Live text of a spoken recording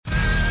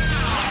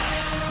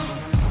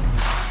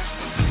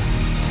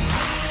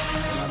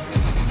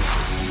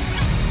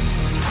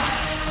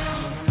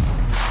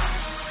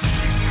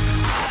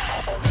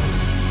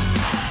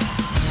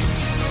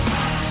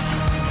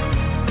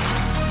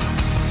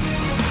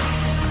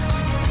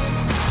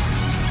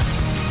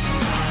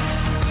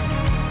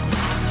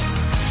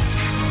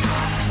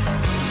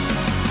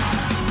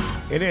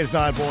It is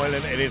Niall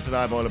Boylan. It is the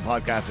Niall Boylan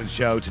podcast and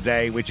show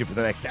today with you for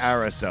the next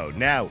hour or so.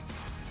 Now,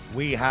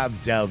 we have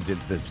delved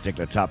into this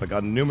particular topic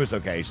on numerous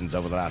occasions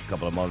over the last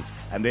couple of months,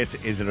 and this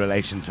is in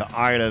relation to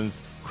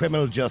Ireland's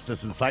Criminal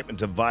Justice Incitement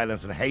to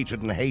Violence and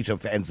Hatred and Hate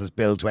Offences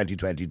Bill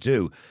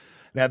 2022.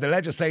 Now, the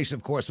legislation,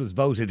 of course, was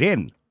voted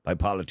in by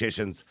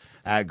politicians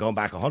going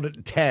back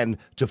 110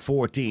 to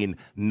 14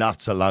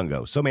 not so long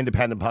ago. Some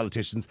independent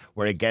politicians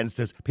were against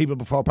it. People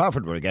before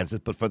profit were against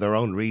it, but for their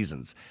own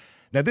reasons.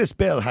 Now, this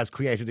bill has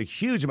created a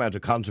huge amount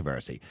of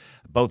controversy.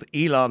 Both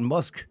Elon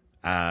Musk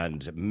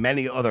and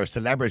many other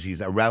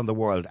celebrities around the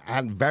world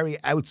and very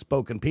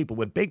outspoken people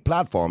with big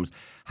platforms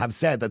have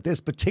said that this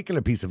particular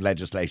piece of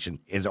legislation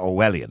is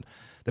Orwellian.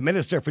 The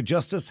Minister for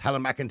Justice,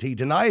 Helen McEntee,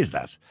 denies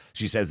that.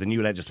 She says the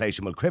new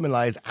legislation will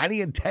criminalise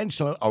any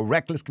intentional or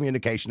reckless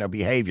communication or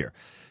behaviour.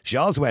 She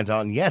also went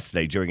on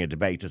yesterday during a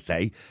debate to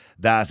say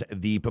that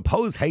the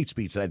proposed hate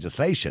speech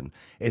legislation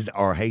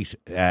or hate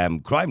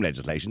crime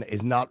legislation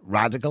is not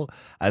radical,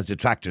 as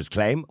detractors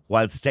claim,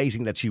 while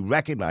stating that she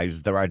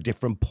recognises there are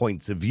different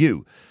points of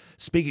view.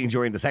 Speaking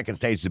during the second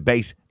stage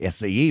debate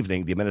yesterday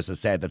evening, the Minister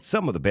said that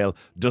some of the bill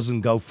doesn't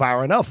go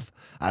far enough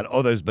and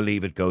others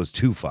believe it goes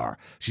too far.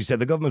 She said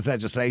the government's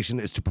legislation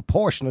is to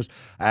proportionate,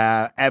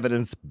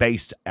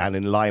 evidence-based and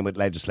in line with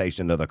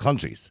legislation in other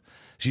countries.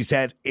 She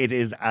said it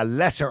is a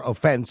lesser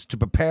offence to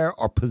prepare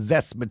or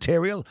possess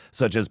material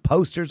such as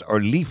posters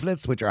or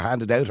leaflets which are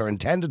handed out or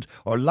intended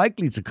or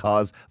likely to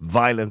cause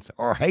violence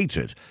or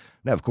hatred.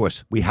 Now, of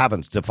course, we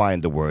haven't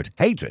defined the word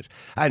hatred.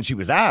 And she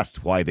was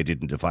asked why they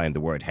didn't define the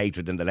word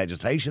hatred in the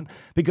legislation,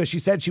 because she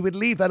said she would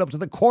leave that up to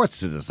the courts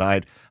to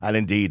decide, and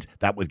indeed,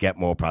 that would get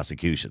more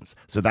prosecutions.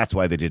 So that's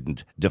why they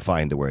didn't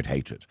define the word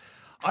hatred.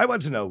 I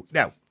want to know,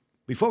 now,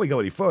 before we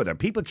go any further,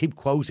 people keep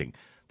quoting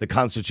the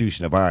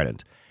Constitution of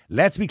Ireland.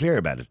 Let's be clear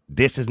about it.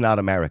 This is not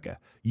America.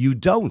 You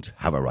don't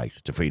have a right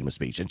to freedom of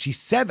speech. And she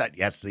said that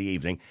yesterday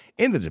evening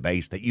in the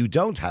debate, that you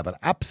don't have an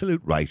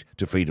absolute right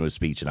to freedom of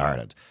speech in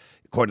Ireland.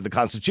 According to the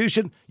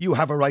Constitution, you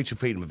have a right to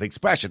freedom of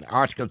expression.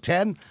 Article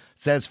 10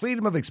 says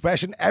freedom of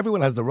expression.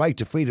 Everyone has the right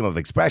to freedom of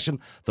expression.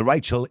 The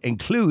right shall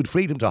include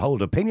freedom to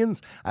hold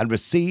opinions and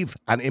receive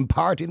and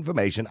impart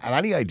information and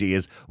any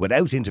ideas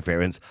without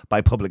interference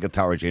by public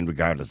authority and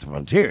regardless of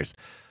frontiers.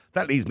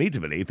 That leads me to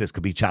believe this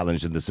could be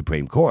challenged in the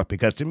Supreme Court,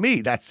 because to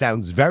me that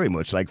sounds very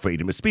much like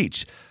freedom of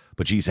speech.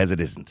 But she says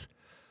it isn't.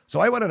 So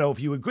I want to know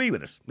if you agree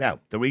with it. Now,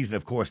 the reason,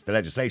 of course, the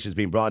legislation has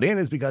been brought in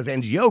is because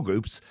NGO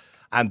groups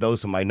and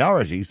those from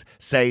minorities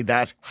say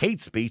that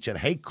hate speech and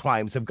hate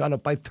crimes have gone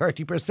up by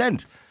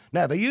 30%.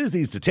 Now, they use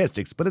these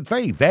statistics, but it's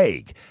very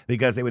vague,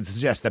 because they would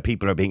suggest that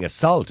people are being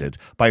assaulted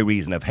by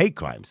reason of hate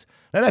crimes.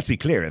 Now, let's be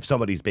clear, if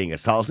somebody's being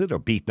assaulted or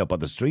beaten up on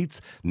the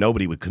streets,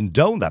 nobody would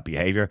condone that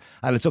behaviour,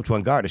 and it's up to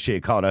An Garda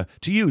Síochána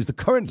to use the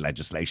current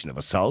legislation of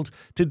assault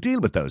to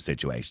deal with those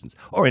situations.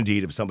 Or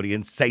indeed, if somebody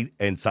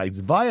incites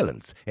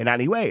violence in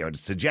any way, or to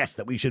suggest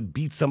that we should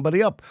beat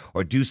somebody up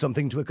or do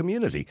something to a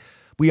community.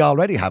 We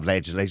already have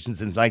legislation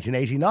since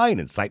 1989,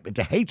 Incitement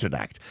to Hatred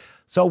Act.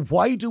 So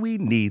why do we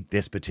need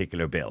this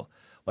particular bill?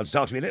 Well, to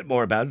talk to me a little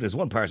more about it is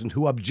one person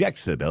who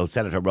objects to the bill,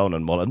 Senator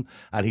Rónán Mullen,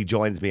 and he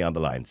joins me on the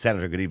line.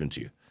 Senator, good evening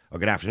to you. Or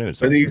good afternoon,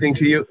 sir. Good evening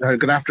to you.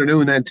 Good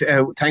afternoon, and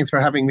thanks for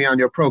having me on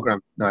your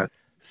programme, Niall.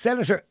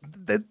 Senator,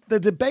 the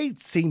debate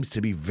seems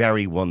to be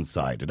very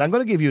one-sided. I'm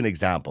going to give you an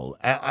example.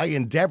 I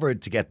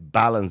endeavoured to get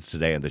balance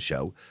today on the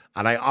show,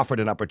 and I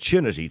offered an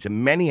opportunity to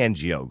many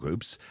NGO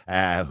groups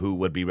who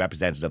would be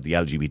representative of the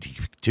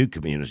LGBTQ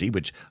community,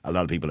 which a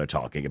lot of people are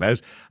talking about,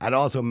 and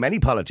also many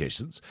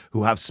politicians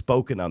who have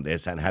spoken on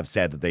this and have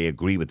said that they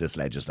agree with this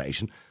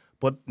legislation.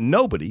 But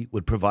nobody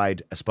would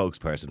provide a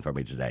spokesperson for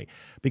me today,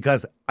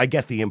 because I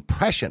get the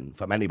impression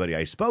from anybody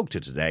I spoke to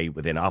today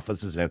within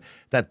offices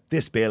that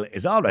this bill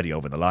is already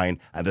over the line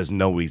and there's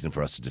no reason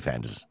for us to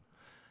defend it.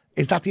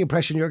 Is that the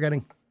impression you're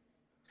getting?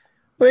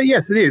 Well,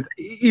 yes, it is.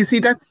 You see,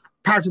 that's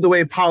part of the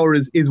way power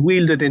is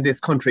wielded in this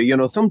country. You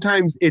know,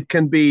 sometimes it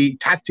can be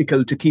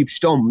tactical to keep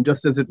stum,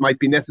 just as it might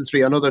be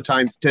necessary on other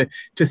times to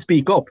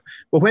speak up.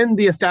 But when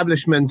the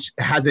establishment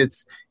has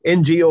its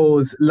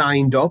NGOs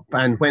lined up,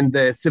 and when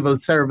the civil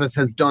service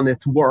has done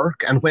its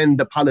work, and when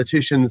the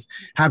politicians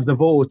have the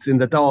votes in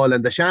the Dáil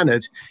and the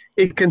Seanad,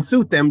 it can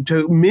suit them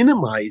to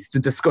minimise the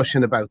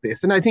discussion about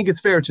this. And I think it's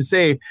fair to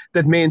say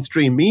that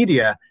mainstream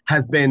media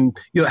has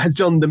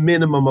done the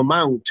minimum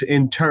amount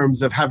in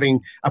terms of having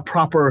a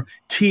proper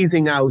teasing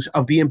out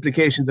of the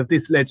implications of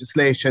this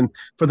legislation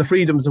for the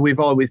freedoms that we've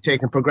always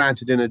taken for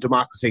granted in a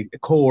democracy, the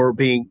core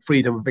being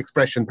freedom of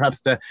expression,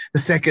 perhaps the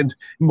second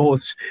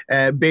most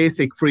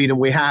basic freedom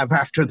we have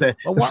after the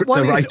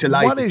right to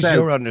life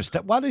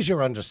itself. What is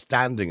your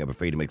understanding of a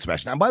freedom of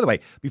expression? And by the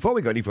way, before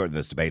we go any further in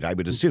this debate, I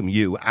would assume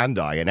you and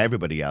I and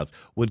everybody else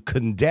would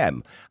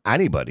condemn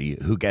anybody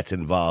who gets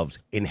involved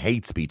in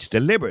hate speech,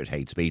 deliberate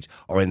hate speech,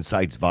 or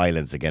incites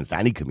violence against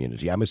any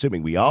community. I'm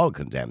assuming we all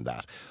condemn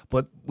that.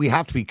 But we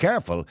have to be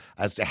careful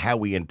as to how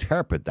we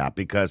interpret that,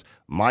 because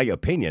my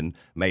opinion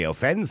may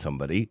offend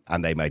somebody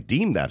and they might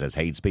deem that as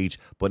hate speech,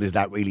 but is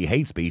that really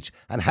hate speech?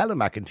 And Helen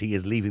McEntee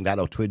is leaving that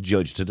up to a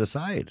judge to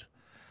decide.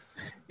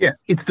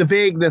 Yes, it's the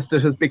vagueness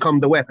that has become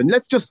the weapon.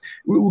 Let's just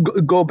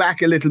go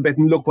back a little bit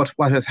and look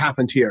what has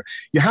happened here.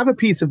 You have a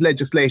piece of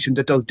legislation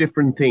that does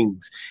different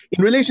things.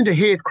 In relation to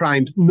hate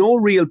crimes, no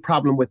real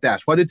problem with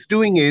that. What it's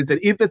doing is that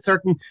if a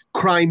certain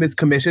crime is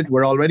committed,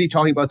 we're already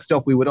talking about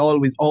stuff we would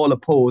always all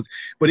oppose,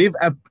 but if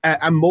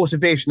a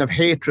motivation of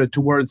hatred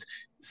towards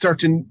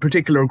certain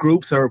particular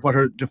groups or what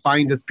are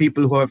defined as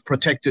people who have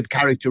protected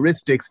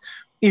characteristics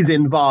is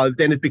involved,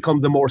 then it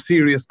becomes a more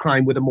serious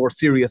crime with a more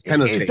serious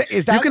penalty.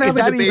 Is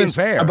that even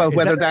fair? About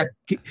whether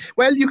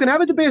well, you can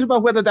have a debate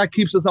about whether that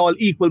keeps us all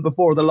equal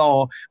before the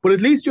law, but at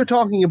least you're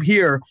talking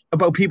here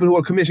about people who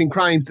are committing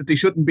crimes that they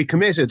shouldn't be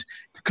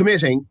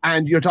committing,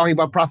 and you're talking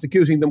about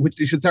prosecuting them, which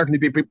they should certainly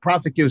be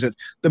prosecuted.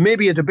 There may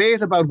be a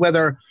debate about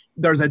whether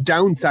there's a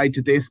downside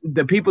to this.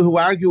 The people who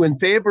argue in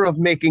favour of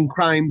making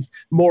crimes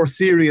more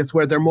serious,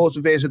 where they're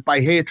motivated by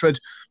hatred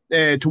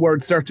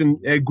towards certain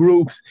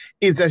groups,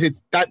 is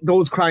that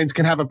those crimes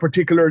can have a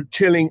particular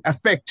chilling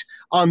effect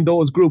on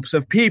those groups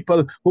of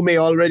people who may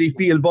already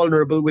feel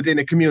vulnerable within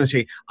a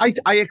community.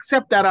 I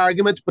accept that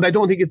argument, but I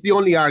don't think it's the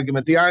only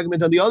argument. The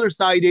argument on the other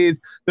side is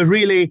that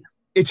really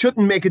it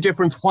shouldn't make a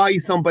difference why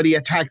somebody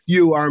attacks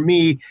you or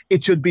me.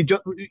 It should be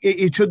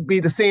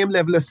the same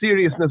level of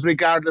seriousness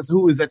regardless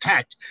who is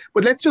attacked.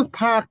 But let's just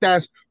park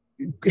that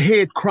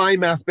hate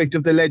crime aspect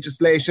of the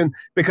legislation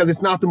because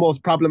it's not the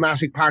most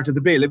problematic part of the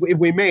bill. If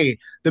we may,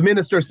 the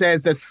minister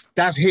says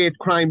that hate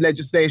crime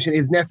legislation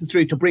is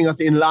necessary to bring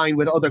us in line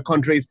with other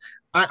countries.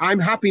 I'm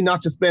happy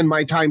not to spend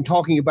my time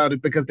talking about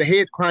it because the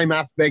hate crime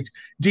aspect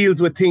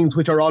deals with things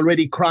which are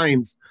already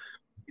crimes.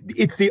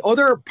 It's the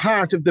other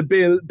part of the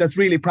bill that's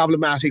really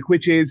problematic,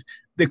 which is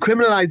the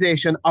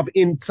criminalization of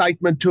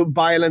incitement to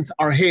violence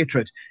or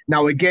hatred.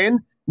 Now, again,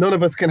 none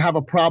of us can have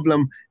a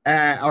problem,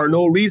 or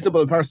no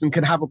reasonable person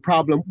can have a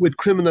problem with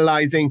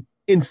criminalizing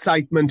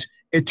incitement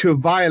to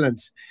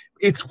violence.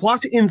 It's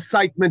what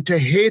incitement to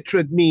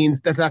hatred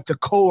means that's at the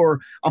core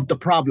of the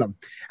problem.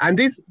 And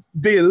this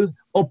bill,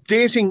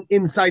 updating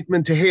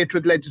incitement to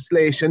hatred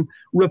legislation,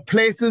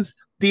 replaces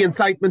the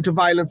incitement to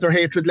violence or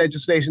hatred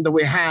legislation that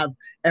we have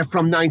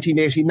from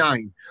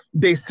 1989.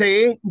 They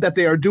say that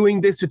they are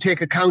doing this to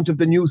take account of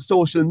the new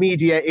social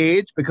media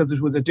age because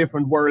it was a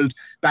different world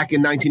back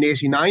in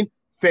 1989.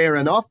 Fair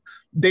enough.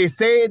 They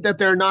say that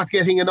they're not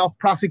getting enough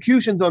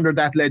prosecutions under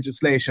that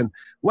legislation.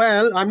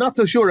 Well, I'm not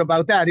so sure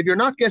about that. If you're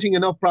not getting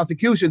enough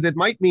prosecutions, it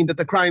might mean that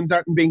the crimes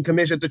aren't being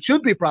committed that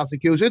should be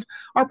prosecuted,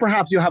 or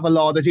perhaps you have a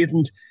law that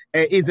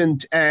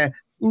isn't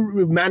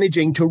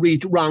managing to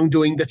reach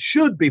wrongdoing that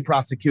should be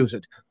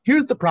prosecuted.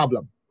 Here's the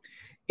problem.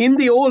 In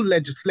the old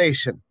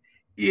legislation,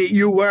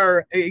 you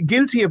were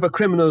guilty of a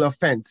criminal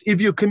offence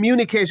if you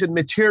communicated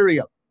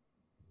material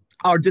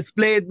or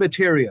displayed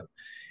material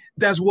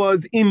that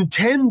was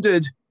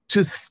intended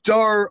to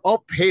stir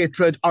up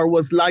hatred or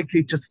was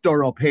likely to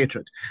stir up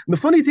hatred. And the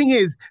funny thing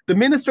is, the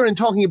minister, in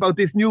talking about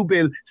this new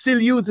bill,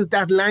 still uses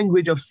that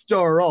language of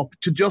stir up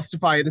to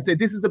justify it and say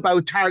this is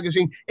about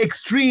targeting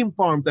extreme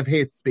forms of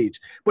hate speech.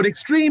 But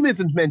extreme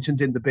isn't mentioned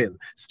in the bill.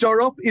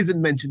 Stir up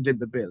isn't mentioned in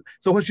the bill.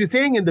 So what she's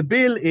saying in the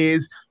bill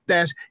is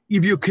that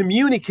if you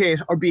communicate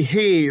or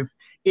behave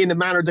in a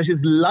manner that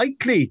is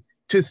likely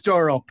to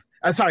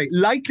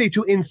likely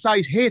to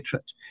incite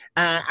hatred.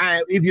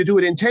 If you do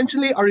it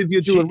intentionally or if you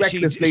do it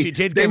recklessly,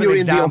 then you're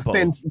in the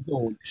offence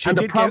zone. And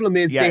the problem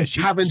is they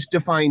haven't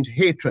defined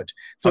hatred.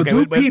 So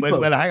okay,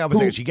 well, hang on a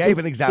second. She gave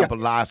an example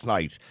last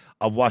night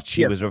of what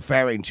she was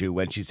referring to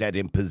when she said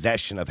in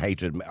possession of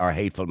hatred or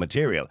hateful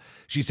material.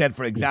 She said,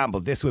 for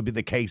example, this would be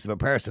the case of a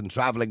person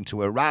travelling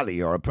to a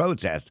rally or a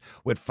protest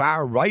with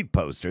far-right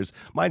posters.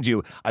 Mind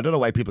you, I don't know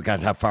why people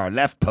can't have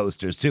far-left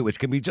posters too, which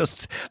can be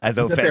just as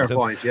offensive. Fair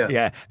point,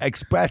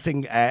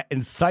 Expressing,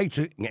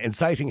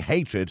 inciting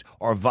hatred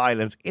or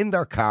violence in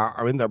their car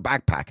or in their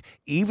backpack,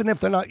 even if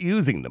they're not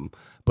using them,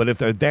 but if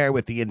they're there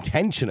with the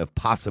intention of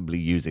possibly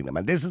using them.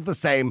 And this is the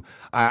same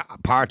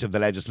part of the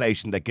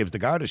legislation that gives the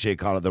Garda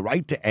Síochána the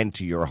right to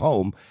enter your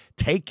home,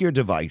 take your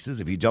devices.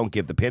 If you don't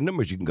give the PIN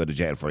numbers, you can go to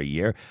jail for a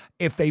year.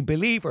 If they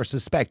believe or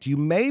suspect you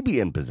may be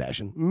in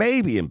possession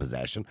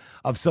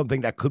of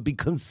something that could be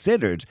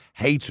considered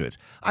hatred.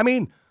 I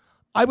mean,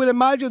 I would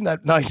imagine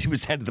that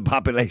 90% of the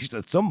population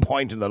at some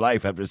point in their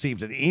life have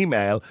received an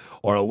email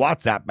or a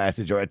WhatsApp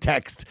message or a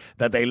text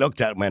that they looked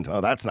at and went,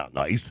 oh, that's not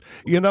nice.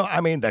 You know,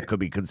 I mean, that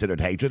could be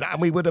considered hatred. And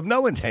we would have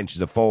no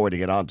intention of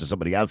forwarding it on to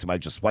somebody else who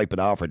might just swipe it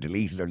off or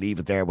delete it or leave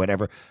it there,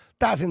 whatever.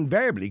 That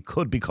invariably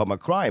could become a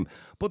crime.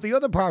 But the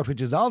other part, which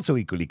is also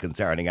equally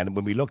concerning, and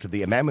when we looked at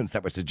the amendments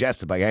that were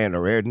suggested by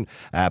Éanna Reardon,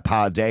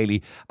 Paul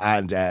Daly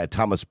and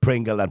Thomas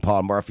Pringle and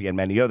Paul Murphy and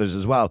many others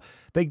as well,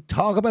 they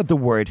talk about the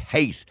word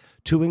hate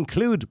to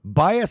include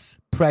bias,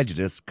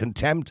 prejudice,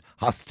 contempt,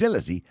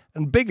 hostility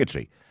and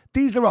bigotry.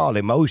 These are all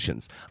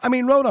emotions. I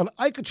mean, Rónán,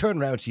 I could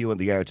turn around to you on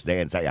the air today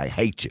and say, I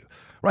hate you,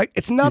 right?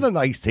 It's not a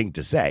nice thing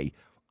to say.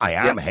 I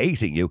am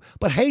hating you,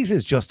 but hate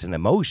is just an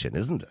emotion,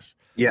 isn't it?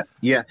 Yeah.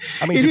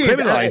 I mean, to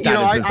criminalise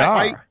that is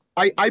bizarre.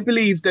 I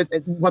believe that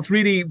what's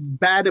really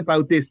bad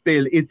about this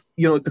bill, it's,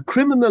 the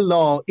criminal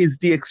law is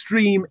the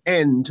extreme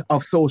end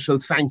of social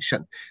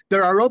sanction.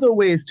 There are other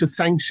ways to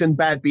sanction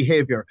bad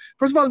behavior.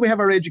 First of all, we have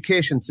our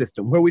education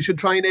system where we should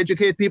try and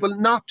educate people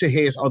not to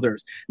hate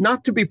others,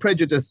 not to be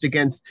prejudiced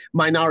against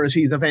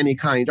minorities of any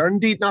kind, or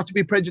indeed not to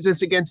be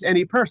prejudiced against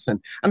any person.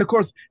 And of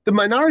course, the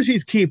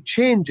minorities keep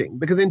changing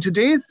because in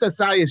today's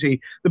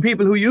society, the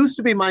people who used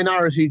to be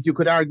minorities, you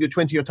could argue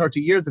 20 or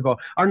 30 years ago,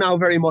 are now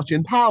very much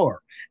in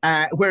power.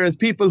 Whereas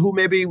people who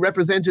maybe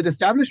represented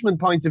establishment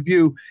points of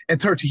view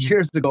 30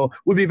 years ago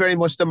would be very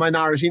much the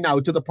minority now,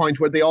 to the point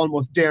where they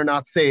almost dare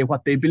not say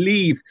what they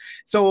believe.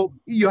 So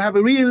you have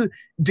a real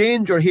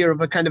danger here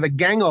of a kind of a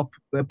gang up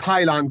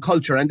pile-on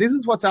culture. And this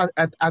is what's at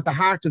the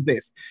heart of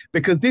this,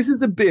 because this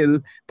is a bill,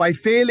 by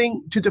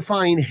failing to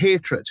define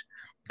hatred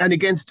and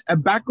against a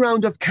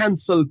background of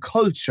cancel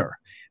culture,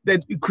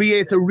 that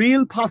creates a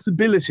real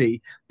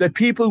possibility that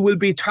people will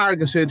be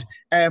targeted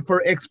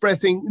for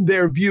expressing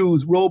their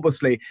views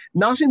robustly,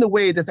 not in a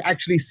way that's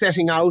actually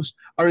setting out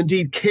or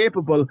indeed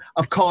capable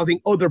of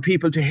causing other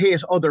people to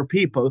hate other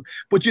people.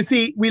 But you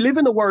see, we live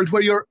in a world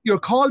where you're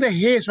called a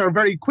hater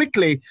very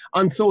quickly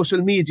on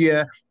social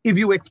media if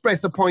you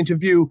express a point of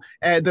view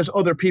that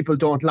other people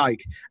don't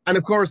like. And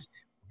of course,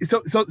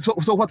 so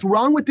what's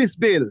wrong with this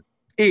bill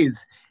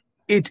is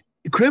it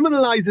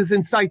criminalizes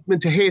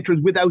incitement to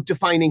hatred without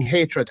defining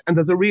hatred, and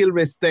there's a real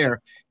risk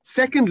there.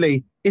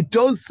 Secondly, it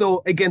does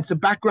so against a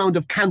background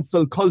of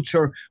cancel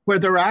culture where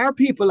there are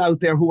people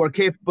out there who are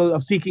capable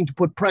of seeking to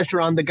put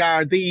pressure on the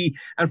Gardaí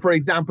and, for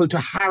example, to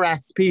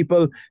harass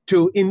people,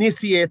 to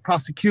initiate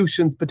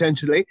prosecutions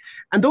potentially.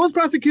 And those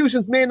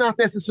prosecutions may not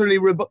necessarily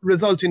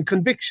result in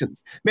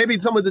convictions. Maybe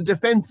some of the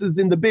defences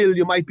in the bill,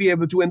 you might be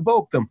able to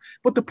invoke them.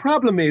 But the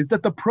problem is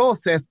that the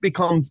process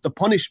becomes the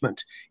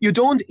punishment.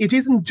 It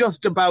isn't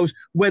just about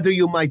whether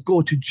you might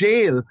go to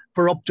jail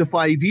for up to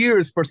 5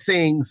 years for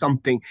saying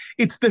something.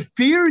 It's the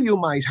fear you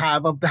might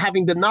have of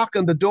having the knock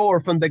on the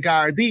door from the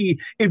Gardaí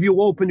if you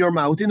open your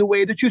mouth in a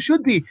way that you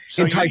should be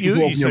entitled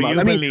to open your mouth.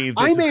 I mean,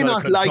 I may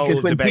not like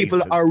it when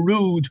people are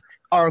rude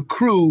or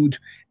crude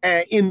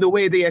in the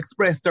way they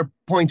express their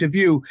point of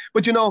view.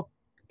 But,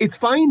 it's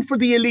fine for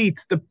the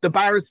elites, the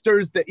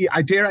barristers,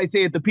 I dare I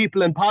say it, the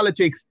people in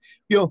politics.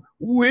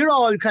 We're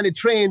all kind of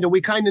trained and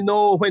we kind of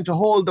know when to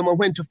hold them or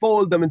when to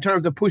fold them in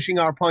terms of pushing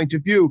our point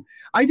of view.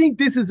 I think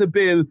this is a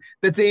bill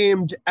that's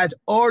aimed at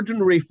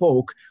ordinary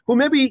folk who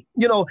maybe,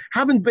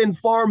 haven't been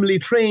formally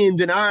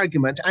trained in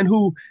argument and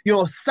who,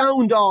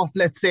 sound off,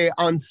 let's say,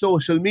 on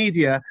social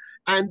media.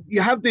 And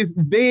you have this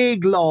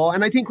vague law.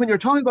 And I think when you're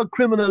talking about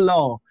criminal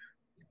law,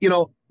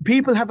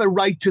 people have a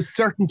right to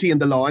certainty in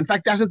the law. In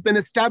fact, that has been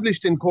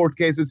established in court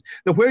cases,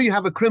 that where you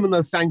have a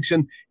criminal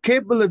sanction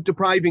capable of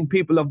depriving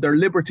people of their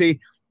liberty,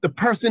 the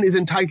person is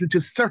entitled to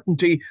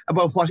certainty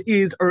about what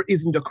is or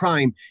isn't a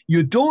crime.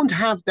 You don't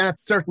have that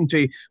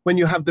certainty when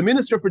you have the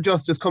Minister for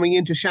Justice coming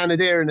into Shannon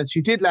Éireann, as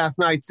she did last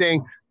night,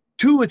 saying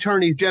 2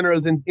 attorneys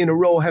generals in a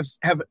row have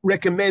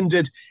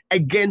recommended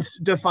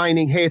against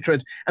defining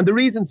hatred. And the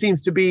reason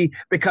seems to be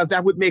because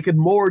that would make it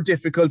more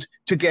difficult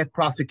to get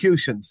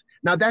prosecutions.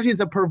 Now, that is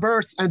a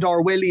perverse and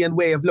Orwellian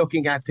way of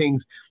looking at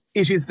things.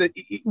 It is that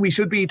we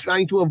should be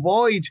trying to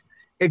avoid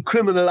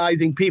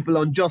criminalizing people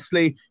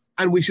unjustly,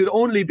 and we should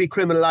only be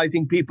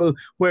criminalizing people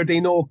where they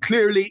know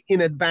clearly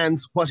in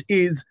advance what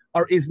is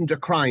or isn't a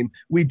crime.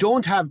 We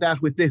don't have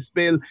that with this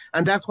bill,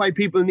 and that's why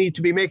people need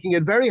to be making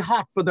it very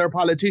hot for their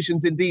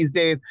politicians in these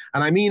days,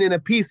 and I mean in a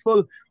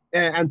peaceful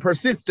and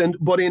persistent,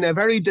 but in a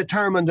very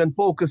determined and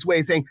focused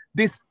way, saying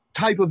this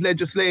type of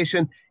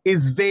legislation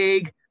is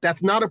vague,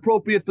 that's not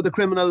appropriate for the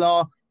criminal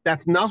law,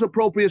 that's not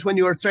appropriate when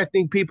you are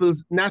threatening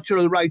people's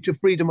natural right to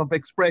freedom of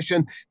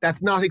expression,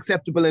 that's not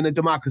acceptable in a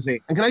democracy.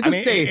 And can I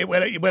just say,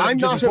 I'm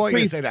not before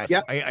you say that,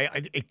 yeah.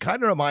 It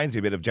kind of reminds me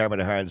a bit of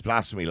Jeremy Ahern's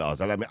blasphemy laws.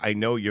 And I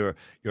know you're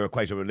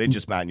quite a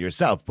religious man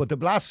yourself, but the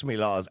blasphemy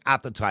laws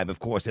at the time, of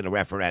course, in a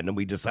referendum,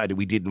 we decided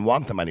we didn't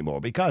want them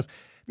anymore because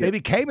they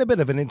became a bit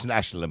of an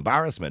international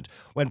embarrassment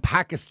when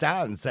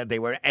Pakistan said they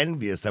were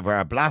envious of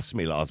our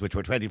blasphemy laws, which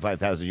were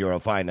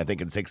 €25,000 fine, I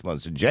think, in 6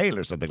 months in jail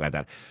or something like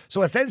that.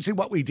 So essentially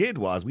what we did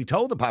was we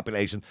told the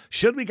population,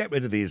 should we get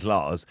rid of these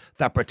laws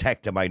that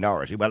protect a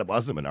minority? Well, it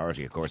wasn't a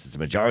minority, of course, it's a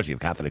majority of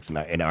Catholics in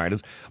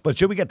Ireland. But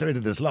should we get rid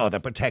of this law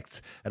that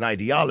protects an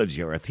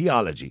ideology or a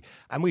theology?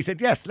 And we said,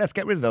 yes, let's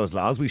get rid of those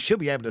laws. We should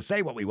be able to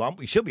say what we want.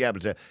 We should be able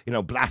to,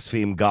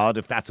 blaspheme God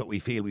if that's what we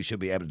feel we should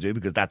be able to do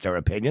because that's our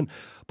opinion.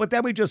 But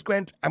then we just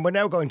went, and we're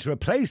now going to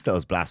replace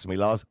those blasphemy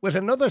laws with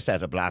another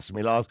set of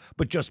blasphemy laws,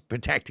 but just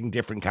protecting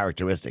different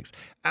characteristics.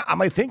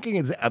 Am I thinking,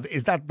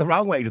 is that the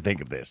wrong way to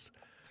think of this?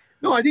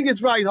 No, I think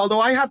it's right,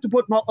 although I have to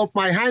put up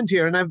my hand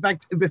here. And in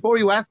fact, before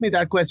you asked me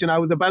that question, I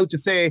was about to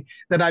say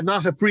that I'm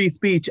not a free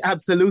speech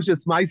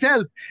absolutist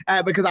myself,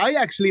 because I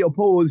actually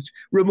opposed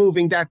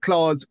removing that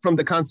clause from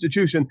the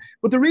Constitution.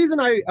 But the reason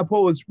I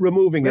opposed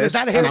removing it, is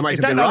that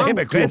not a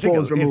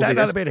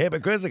bit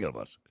hypocritical?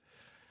 But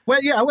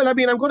Well, yeah, well, I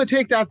mean, I'm going to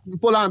take that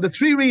full on. There's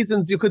three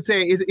reasons you could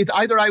say it's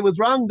either I was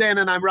wrong then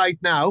and I'm right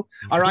now,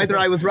 or either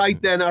I was right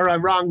then or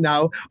I'm wrong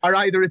now, or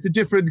either it's a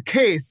different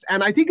case.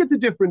 And I think it's a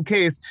different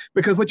case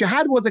because what you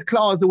had was a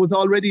clause that was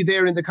already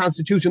there in the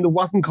Constitution that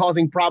wasn't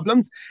causing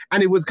problems.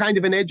 And it was kind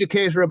of an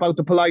educator about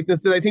the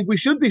politeness that I think we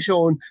should be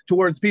shown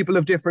towards people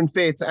of different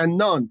faiths and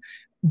none.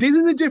 This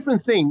is a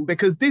different thing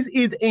because this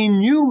is a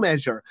new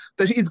measure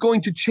that is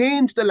going to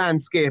change the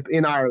landscape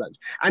in Ireland.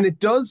 And it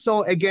does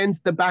so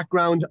against the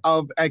background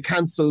of a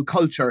cancel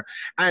culture.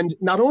 And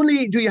not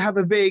only do you have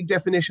a vague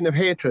definition of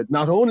hatred,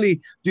 not only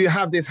do you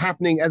have this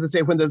happening, as I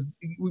say, when there's,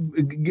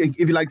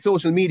 if you like,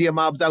 social media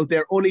mobs out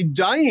there only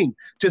dying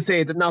to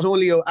say that not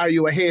only are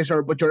you a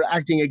hater, but you're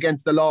acting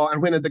against the law,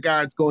 and when are the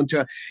guards going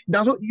to...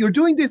 You're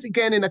doing this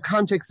again in a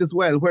context as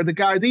well where the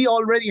Gardaí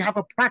already have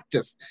a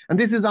practice, and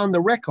this is on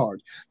the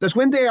record, that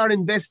when they are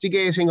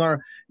investigating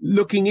or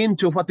looking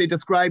into what they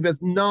describe as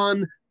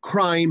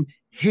non-crime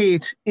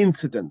hate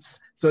incidents.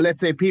 So let's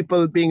say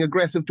people being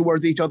aggressive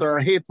towards each other or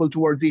hateful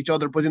towards each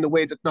other, but in a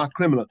way that's not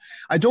criminal.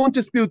 I don't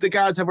dispute the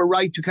guards have a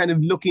right to kind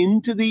of look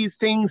into these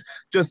things,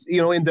 just, you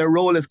know, in their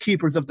role as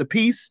keepers of the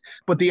peace,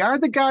 but they are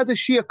the Garda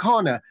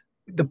Síochána,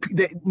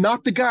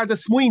 not the Garda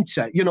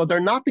Smuincha. You know, they're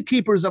not the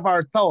keepers of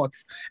our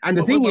thoughts. And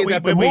the thing is,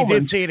 at the moment, we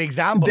did see an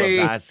example of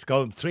that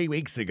going 3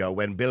 weeks ago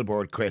when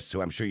Billboard Chris,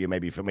 who I'm sure you may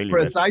be familiar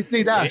precisely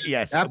with. that.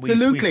 Yes,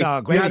 absolutely. We saw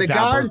a great example. A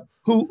guard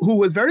who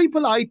was very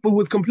polite but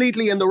was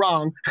completely in the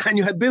wrong, and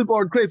you had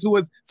Billboard Chris who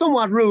was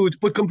somewhat rude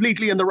but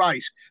completely in the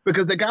right,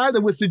 because the guard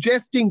was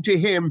suggesting to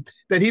him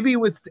that if he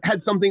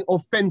had something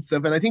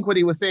offensive, and I think what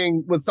he was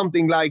saying was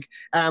something like,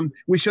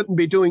 we shouldn't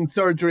be doing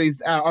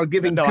surgeries or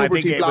giving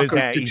puberty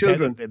blockers to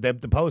children.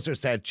 The poster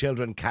said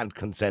children can't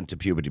consent to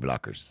puberty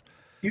blockers.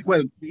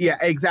 Well, yeah,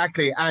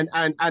 exactly. And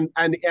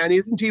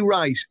isn't he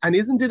right? And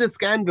isn't it a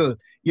scandal,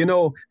 you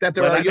know, that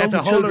there are young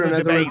children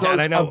as a result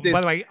and I know, of this?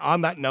 By the way,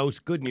 on that note,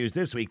 good news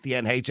this week, the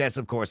NHS,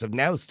 of course, have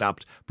now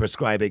stopped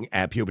prescribing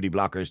puberty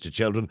blockers to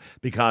children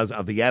because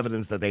of the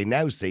evidence that they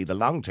now see, the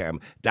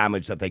long-term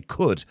damage that they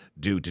could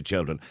do to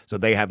children. So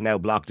they have now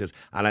blocked it,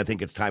 and I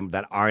think it's time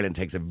that Ireland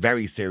takes a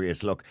very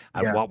serious look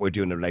at what we're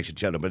doing in relation to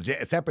children. But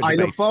a separate debate.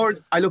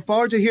 I look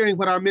forward to hearing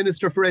what our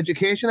Minister for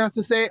Education has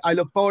to say. I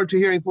look forward to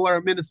hearing what our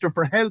Minister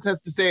for Health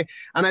has to say,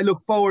 and I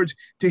look forward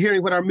to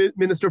hearing what our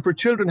Minister for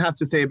Children has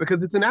to say,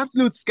 because it's an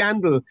absolute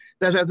scandal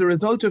that as a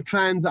result of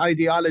trans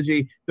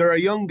ideology, there are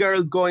young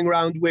girls going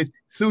around with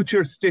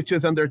suture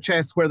stitches on their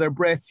chests where their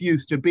breasts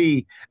used to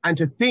be, and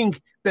to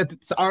think that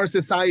our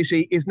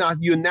society is not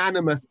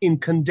unanimous in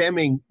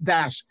condemning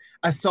that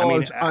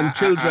assault on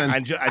children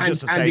and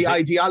the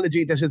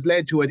ideology that has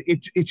led to it.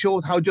 It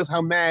shows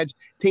how mad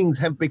things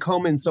have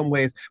become in some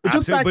ways. But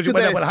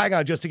absolutely. But hang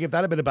on, just to give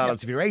that a bit of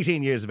balance. If you're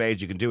 18 years of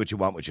age, you can do what you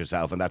want with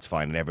yourself, and that's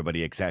fine, and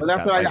everybody accepts. Well,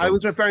 that's that. what I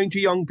was referring to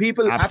young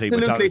people.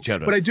 Absolutely.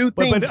 But I do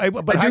think.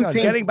 But hang on,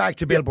 getting back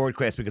to Billboard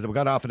Chris, because we've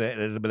gone off in a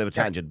little bit of a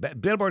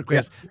tangent. Billboard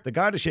Chris, the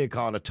Garda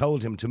Síochána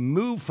told him to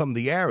move from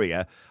the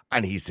area,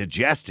 and he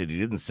suggested, he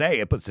didn't say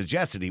it, but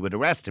suggested he would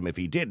arrest him if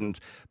he didn't,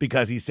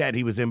 because he said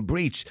he was in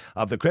breach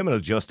of the Criminal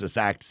Justice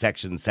Act,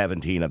 Section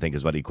 17, I think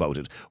is what he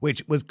quoted,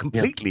 which was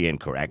completely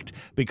incorrect,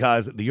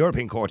 because the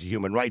European Court of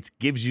Human Rights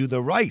gives you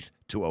the right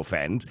to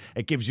offend.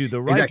 It gives you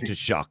the right to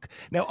shock.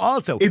 Now,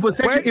 also... It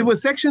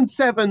was Section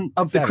 7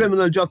 of the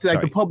Criminal Justice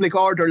Act, the public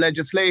order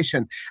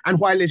legislation. And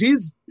while it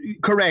is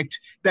correct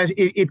that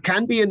it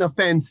can be an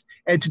offence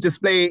to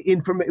display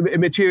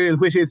material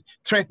which is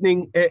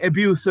threatening,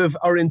 abusive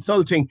or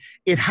insulting,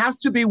 it has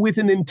to be with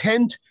an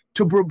intent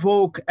to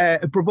provoke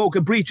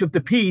a breach of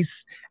the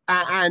peace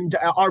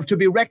or to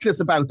be reckless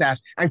about that.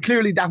 And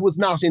clearly that was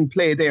not in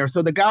play there.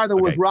 So the Garda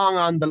was wrong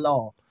on the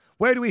law.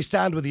 Where do we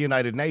stand with the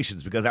United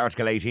Nations? Because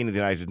Article 18 of the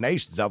United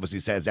Nations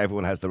obviously says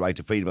everyone has the right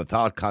to freedom of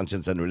thought,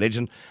 conscience and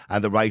religion,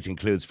 and the right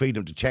includes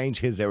freedom to change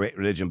his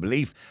religion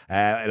belief.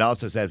 It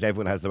also says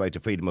everyone has the right to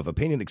freedom of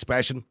opinion,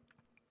 expression,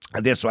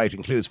 and this right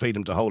includes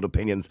freedom to hold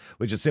opinions,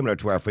 which is similar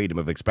to our freedom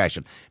of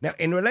expression. Now,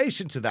 in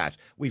relation to that,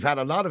 we've had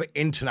a lot of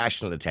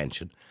international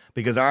attention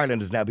because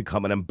Ireland has now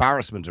become an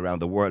embarrassment around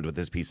the world with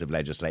this piece of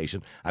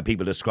legislation, and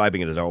people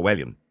describing it as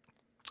Orwellian.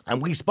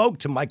 And we spoke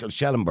to Michael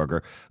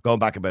Schellenberger going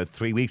back about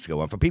 3 weeks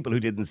ago. And for people who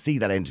didn't see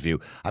that interview,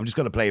 I'm just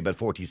going to play about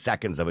 40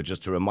 seconds of it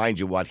just to remind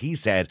you what he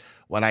said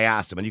when I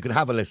asked him. And you can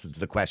have a listen to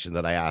the question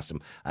that I asked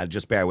him and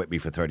just bear with me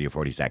for 30 or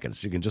 40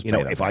 seconds. You can just,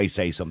 if I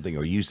say something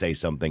or you say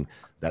something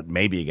that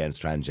may be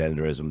against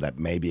transgenderism, that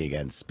may be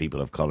against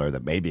people of colour,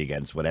 that may be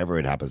against whatever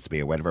it happens to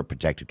be or whatever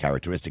protected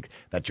characteristic,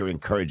 that you're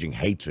encouraging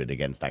hatred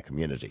against that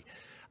community.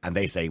 And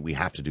they say we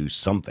have to do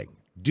something.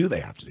 Do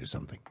they have to do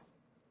something?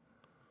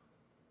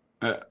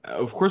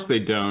 Of course they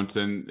don't,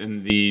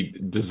 and the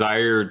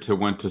desire to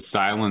want to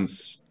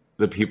silence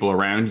the people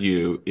around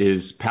you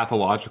is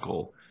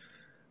pathological.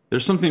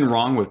 There's something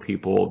wrong with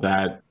people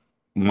that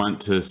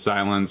want to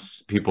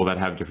silence people that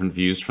have different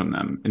views from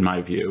them, in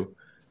my view.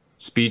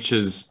 Speech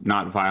is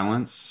not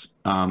violence,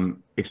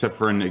 except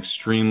for in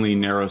extremely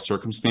narrow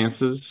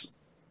circumstances.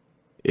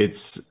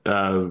 It's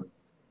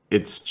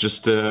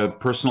just a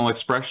personal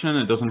expression.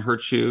 It doesn't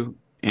hurt you.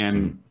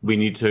 and we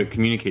need to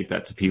communicate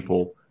that to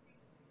people.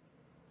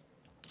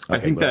 Okay, I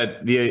think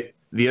that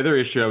the other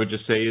issue I would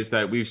just say is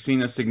that we've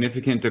seen a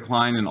significant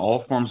decline in all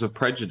forms of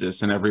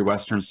prejudice in every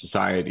Western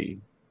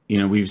society.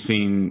 We've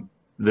seen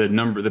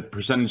the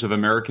percentage of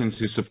Americans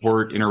who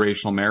support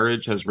interracial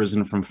marriage has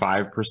risen from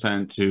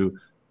 5% to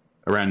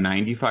around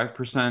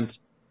 95%.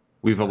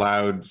 We've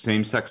allowed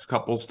same-sex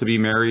couples to be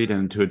married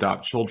and to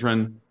adopt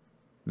children.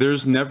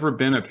 There's never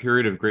been a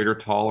period of greater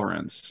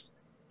tolerance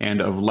and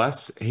of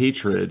less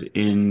hatred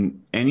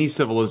in any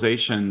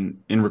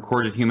civilization in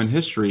recorded human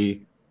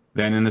history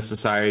than in the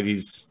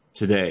societies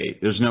today.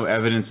 There's no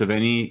evidence of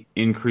any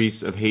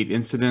increase of hate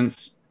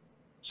incidents.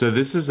 So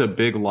this is a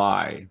big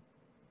lie.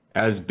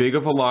 As big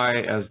of a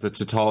lie as the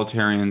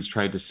totalitarians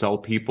tried to sell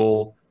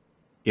people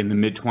in the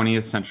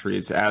mid-20th century,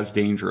 it's as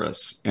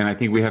dangerous. And I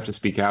think we have to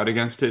speak out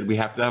against it. We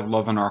have to have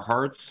love in our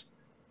hearts.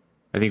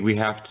 I think we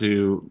have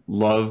to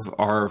love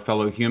our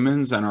fellow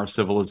humans and our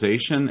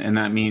civilization. And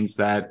that means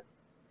that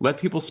let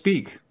people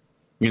speak,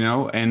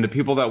 and the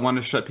people that want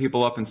to shut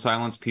people up and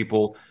silence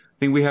people, I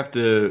think we have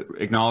to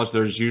acknowledge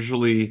there's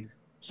usually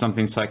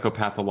something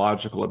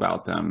psychopathological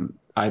about them,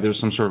 either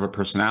some sort of a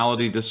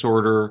personality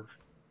disorder,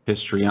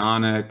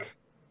 histrionic,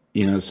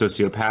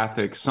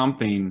 sociopathic,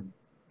 something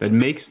that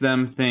makes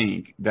them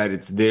think that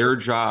it's their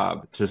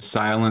job to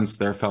silence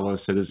their fellow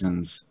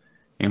citizens.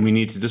 And we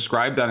need to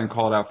describe that and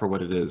call it out for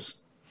what it is.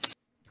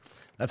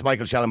 That's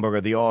Michael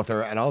Schellenberger, the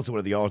author, and also one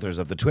of the authors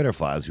of the Twitter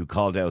Files, who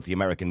called out the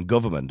American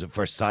government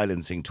for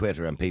silencing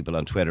Twitter and people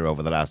on Twitter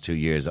over the last 2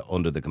 years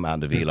under the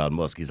command of Elon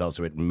Musk. He's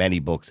also written many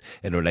books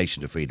in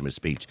relation to freedom of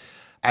speech.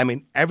 I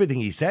mean, everything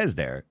he says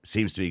there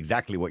seems to be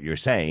exactly what you're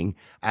saying,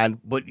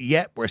 but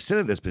yet we're still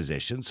in this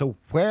position. So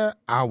where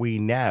are we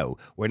now?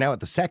 We're now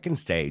at the second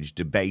stage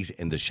debate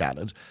in the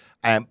Senate.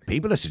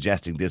 People are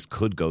suggesting this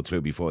could go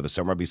through before the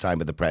summer, be signed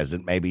by the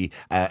president, maybe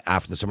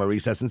after the summer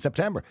recess in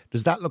September.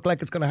 Does that look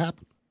like it's going to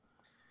happen?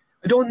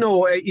 I don't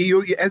know.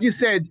 As you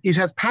said, it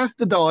has passed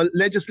the Dáil.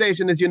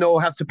 Legislation, as you know,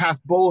 has to pass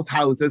both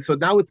houses. So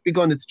now it's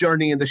begun its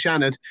journey in the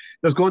Senate.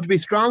 There's going to be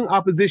strong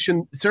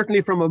opposition,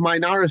 certainly from a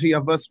minority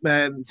of us.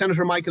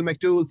 Senator Michael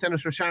McDowell,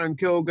 Senator Sharon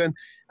Keoghan,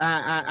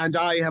 and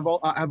I have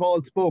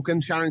all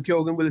spoken. Sharon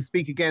Keoghan will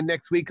speak again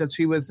next week because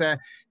she was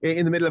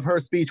in the middle of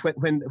her speech when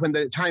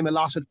the time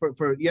allotted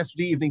for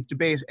yesterday evening's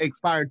debate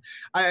expired.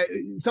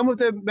 Some of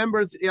the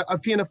members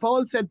of Fianna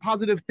Fáil said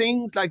positive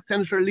things, like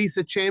Senator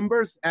Lisa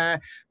Chambers,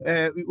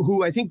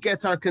 who I think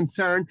gets our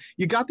concern.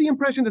 You got the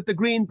impression that the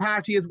Green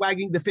Party is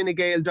wagging the Fine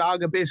Gael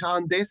dog a bit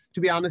on this,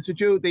 to be honest with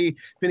you. The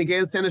Fine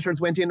Gael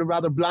senators went in and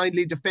rather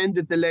blindly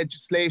defended the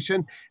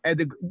legislation.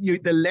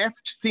 The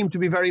left seem to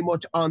be very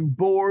much on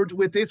board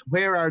with this.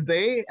 Where are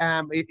they?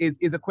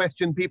 Is a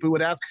question people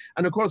would ask.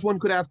 And of course, one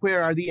could ask,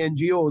 where are the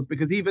NGOs?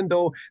 Because even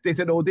though they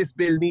said, this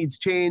bill needs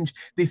change,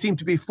 they seem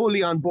to be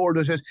fully on board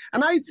with it.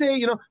 And I'd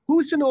say,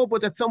 who's to know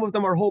but that some of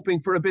them are hoping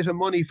for a bit of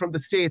money from the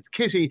state's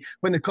kitty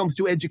when it comes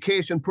to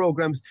education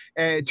programs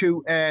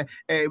to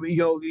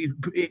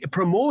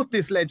promote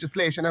this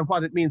legislation and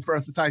what it means for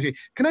our society.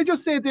 Can I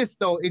just say this,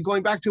 though,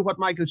 going back to what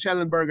Michael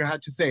Schellenberger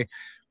had to say?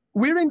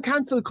 We're in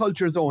cancel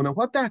culture zone, and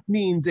what that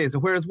means is,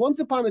 whereas once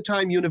upon a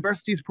time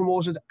universities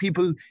promoted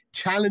people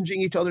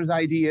challenging each other's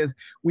ideas,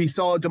 we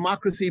saw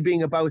democracy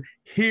being about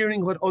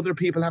hearing what other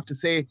people have to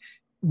say.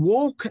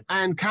 Woke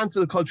and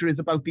cancel culture is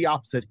about the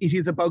opposite. It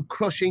is about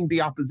crushing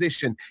the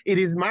opposition. It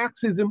is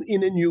Marxism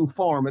in a new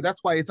form, and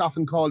that's why it's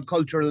often called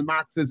cultural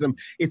Marxism.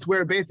 It's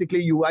where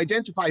basically you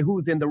identify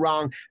who's in the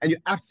wrong and you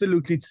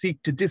absolutely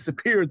seek to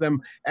disappear them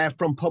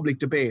from public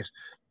debate.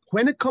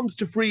 When it comes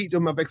to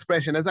freedom of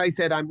expression, as I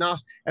said, I'm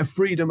not a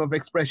freedom of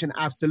expression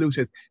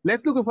absolutist.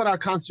 Let's look at what our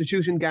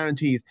Constitution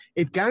guarantees.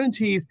 It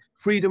guarantees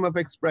freedom of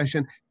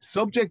expression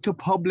subject to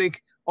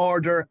public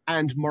order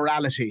and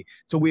morality.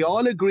 So we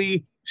all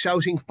agree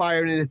shouting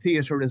fire in a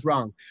theatre is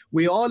wrong.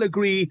 We all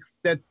agree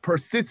that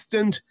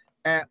persistent,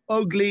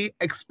 ugly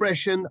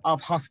expression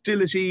of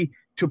hostility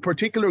to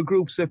particular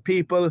groups of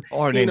people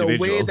in a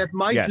way that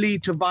might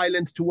lead to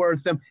violence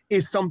towards them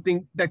is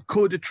something that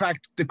could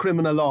attract the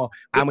criminal law.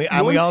 And we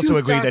also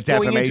agree that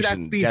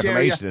defamation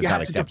is you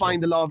have to define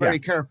the law very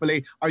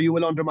carefully, or you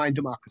will undermine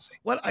democracy.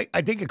 Well,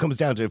 I think it comes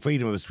down to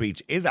freedom of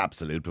speech is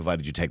absolute,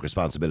 provided you take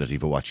responsibility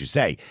for what you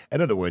say.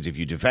 In other words, if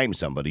you defame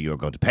somebody, you're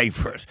going to pay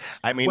for it.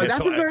 I mean, that's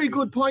a very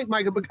good point,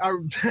 Michael. Call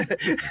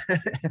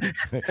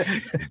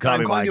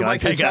me Michael. I'll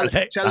take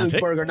it as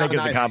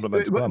a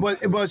compliment.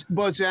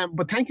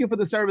 But thank you for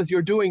the service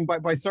you're doing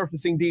by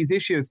surfacing these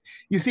issues.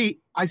 You see,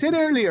 I said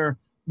earlier,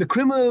 the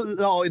criminal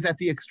law is at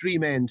the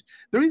extreme end.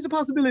 There is a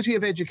possibility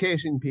of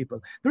educating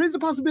people. There is a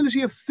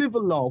possibility of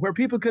civil law where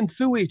people can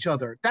sue each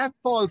other. That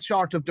falls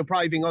short of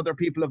depriving other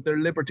people of their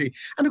liberty.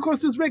 And of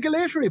course, there's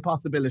regulatory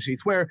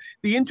possibilities where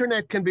the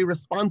internet can be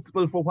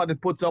responsible for what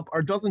it puts up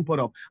or doesn't put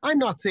up. I'm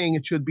not saying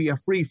it should be a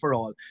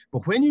free-for-all.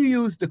 But when you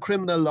use the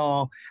criminal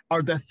law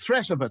or the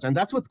threat of it, and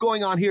that's what's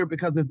going on here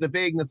because of the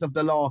vagueness of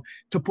the law,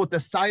 to put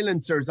the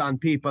silencers on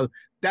people,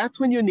 that's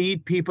when you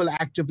need people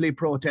actively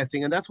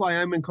protesting. And that's why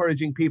I'm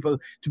encouraging people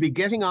to be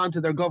getting on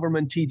to their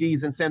government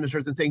TDs and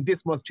senators and saying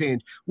this must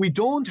change. We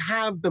don't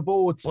have the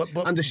votes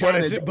on the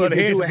Shannon to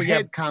do a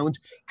head count.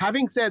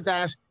 Having said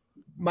that,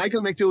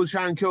 Michael McDowell,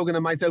 Sharon Keoghan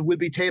and myself will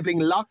be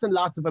tabling lots and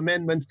lots of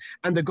amendments,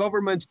 and the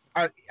government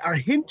are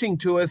hinting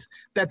to us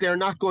that they're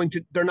not going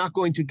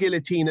to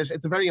guillotine it.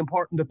 It's very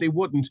important that they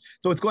wouldn't.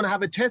 So it's going to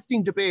have a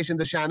testing debate in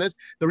the Shannon.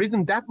 There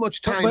isn't that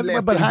much time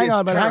left. But hang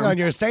on.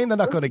 You're saying they're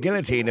not going to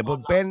guillotine it,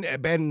 but Ben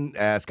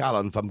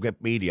Scallon from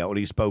Grip Media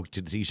only spoke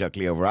to Taoiseach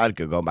Leo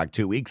Varadkar going back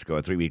 2 weeks ago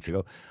or 3 weeks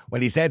ago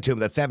when he said to him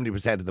that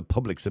 70% of the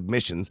public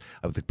submissions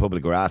of the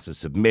public were asked to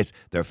submit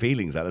their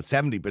feelings on it.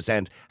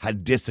 70%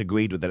 had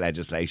disagreed with the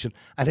legislation.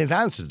 And his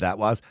answer to that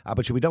was,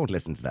 but we don't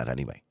listen to that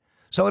anyway.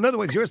 So in other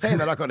words, you're saying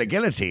they're not going to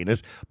guillotine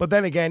it, but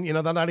then again,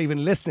 they're not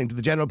even listening to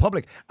the general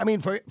public. I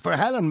mean, for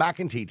Helen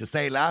McEntee to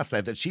say last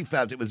night that she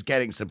felt it was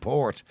getting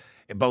support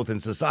both in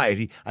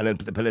society and in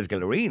the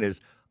political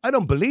arenas, I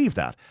don't believe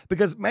that,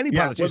 because many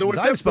politicians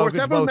I've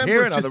spoken to both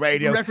here and on the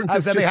radio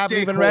have said they haven't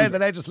even read the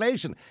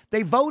legislation.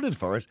 They voted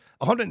for it.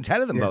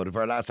 110 of them voted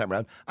for it last time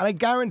around. And I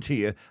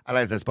guarantee you, and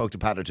as I spoke to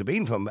Patrick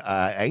Tobin from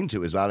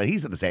Aintu as well, and he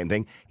said the same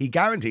thing, he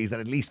guarantees that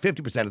at least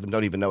 50% of them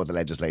don't even know what the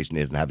legislation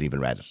is and haven't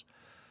even read it.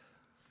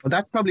 Well,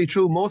 that's probably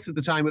true most of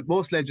the time with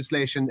most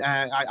legislation,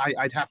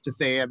 I'd have to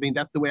say. I mean,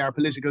 that's the way our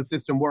political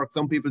system works.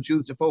 Some people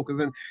choose to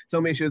focus on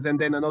some issues and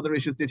then on other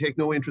issues they take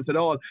no interest at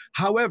all.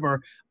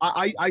 However,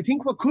 I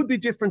think what could be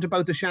different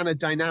about the Shannon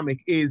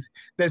dynamic is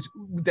that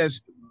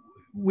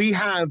we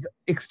have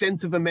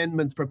extensive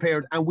amendments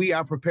prepared and we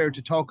are prepared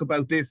to talk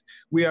about this.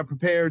 We are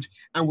prepared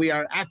and we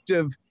are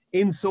active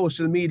in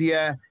social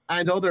media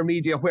and other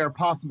media where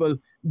possible,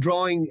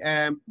 drawing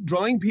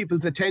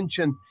people's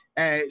attention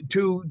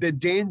to the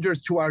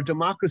dangers to our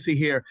democracy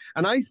here.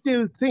 And I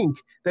still think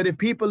that if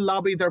people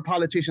lobby their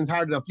politicians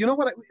hard enough, you know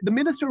what, the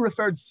minister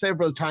referred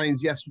several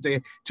times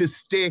yesterday to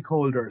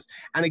stakeholders.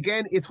 And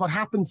again, it's what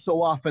happens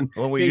so often.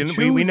 Well, we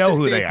know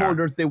who they are.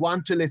 Stakeholders they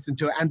want to listen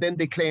to, and then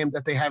they claim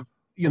that they have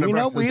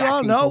we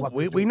all know.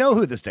 We know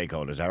who the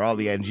stakeholders are. All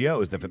the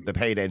NGOs, the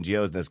paid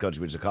NGOs in this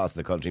country, which cost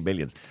the country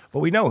billions. But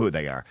we know who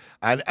they are.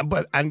 And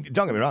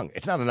don't get me wrong,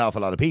 it's not an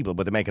awful lot of people,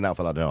 but they make an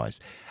awful lot of noise.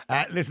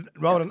 Listen,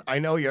 Ronan, I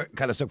know you're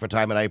kind of stuck for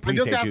time, and I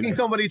appreciate you. I'm just asking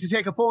somebody to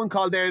take a phone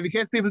call there in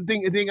case people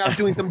think I'm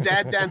doing some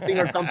dad dancing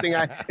or something.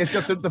 It's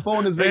just that the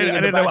phone is ringing.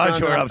 I didn't know what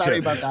you were up to. Sorry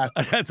about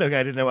that. That's okay.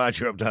 I didn't know what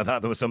you were up to. I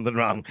thought there was something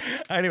wrong.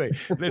 Anyway,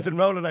 listen,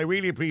 Ronan, I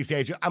really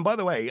appreciate you. And by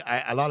the way,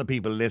 a lot of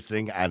people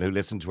listening and who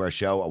listen to our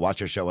show or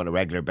watch our show on a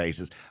regular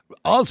basis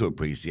also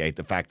appreciate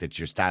the fact that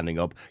you're standing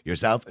up.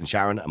 Yourself and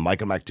Sharon and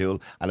Michael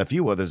McDowell and a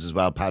few others as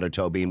well, Patrick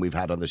Tobin we've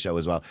had on the show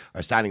as well,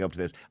 are standing up to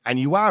this. And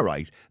you are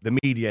right, the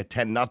media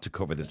tend not to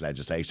cover this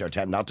legislation or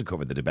tend not to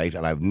cover the debate,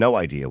 and I have no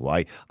idea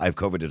why. I've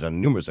covered it on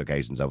numerous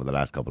occasions over the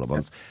last couple of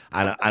months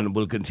and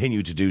will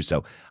continue to do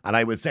so. And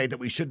I would say that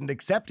we shouldn't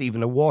accept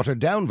even a watered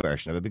down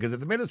version of it, because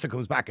if the minister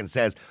comes back and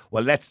says,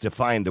 well, let's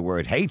define the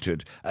word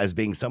hatred as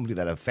being somebody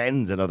that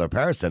offends another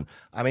person,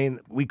 I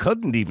mean, we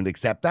couldn't even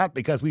accept that,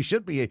 because we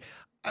should be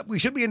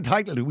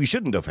entitled to, we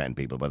shouldn't offend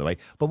people, by the way,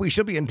 but we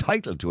should be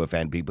entitled to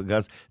offend people,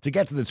 because to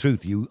get to the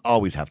truth, you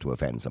always have to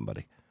offend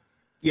somebody.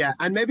 Yeah,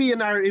 and maybe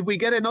if we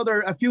get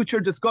a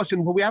future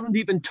discussion, what we haven't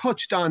even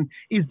touched on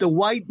is the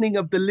widening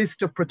of the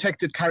list of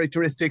protected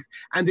characteristics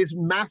and this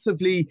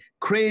massively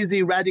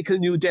crazy, radical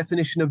new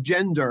definition of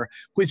gender,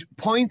 which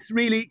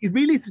it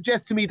really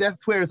suggests to me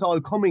that's where it's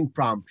all coming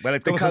from. Well,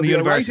 it comes from the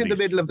universities. Right in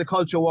the middle of the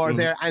culture wars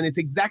there, and it's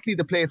exactly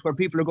the place where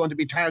people are going to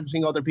be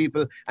targeting other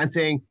people and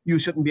saying you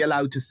shouldn't be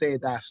allowed to say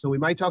that. So we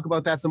might talk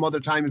about that some other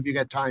time if you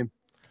get time.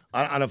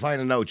 On a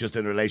final note, just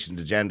in relation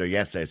to gender,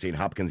 yesterday I seen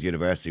Hopkins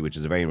University, which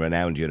is a very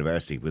renowned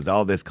university, because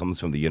all this comes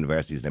from the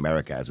universities in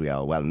America, as we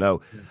all well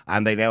know,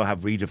 and they now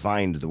have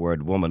redefined the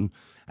word woman.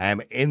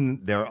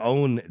 In their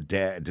own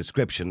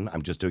description,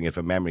 I'm just doing it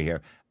from memory here,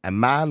 a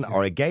man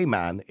or a gay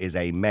man is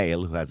a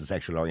male who has a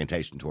sexual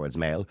orientation towards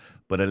male,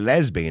 but a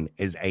lesbian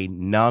is a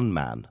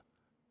non-man.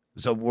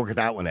 So work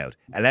that one out.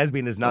 A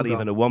lesbian is not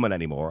even a woman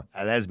anymore.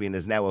 A lesbian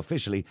is now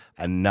officially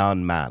a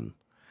non-man.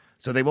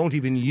 So they won't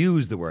even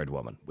use the word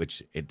woman,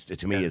 which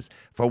to me is,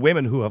 for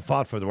women who have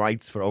fought for the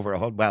rights for over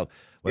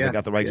they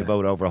got the right to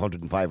vote over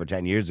 105 or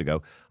 10 years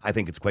ago. I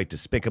think it's quite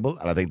despicable,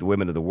 and I think the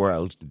women of the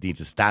world need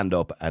to stand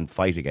up and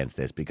fight against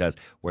this, because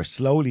we're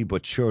slowly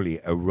but surely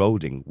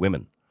eroding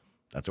women.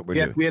 That's what we're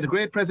doing. Yes, we had a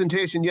great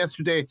presentation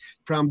yesterday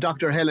from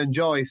Dr. Helen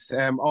Joyce,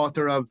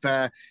 author of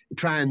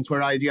Trans,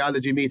 Where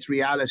Ideology Meets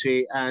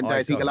Reality. And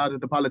I think a lot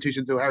of the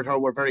politicians who heard her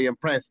were very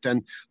impressed.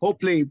 And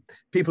hopefully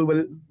people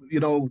will,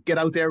 get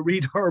out there,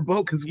 read her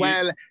book as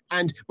well.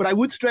 But I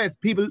would stress,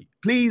 people,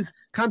 please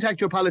contact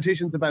your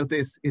politicians about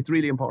this. It's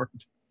really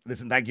important.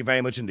 Listen, thank you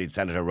very much indeed,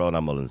 Senator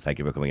Rónán Mullen. Thank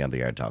you for coming on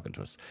the air and talking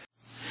to us.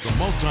 The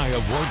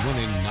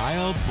multi-award-winning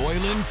Niall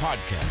Boylan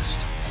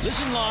Podcast.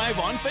 Listen live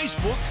on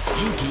Facebook,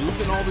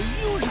 YouTube, and all the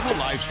usual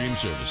live stream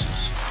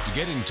services. To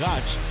get in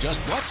touch, just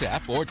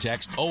WhatsApp or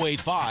text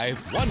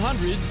 085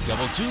 100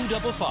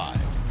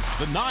 2255.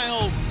 The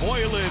Niall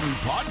Boylan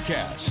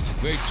Podcast.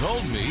 They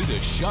told me to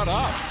shut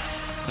up.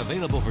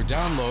 Available for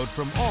download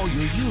from all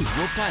your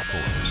usual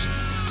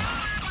platforms.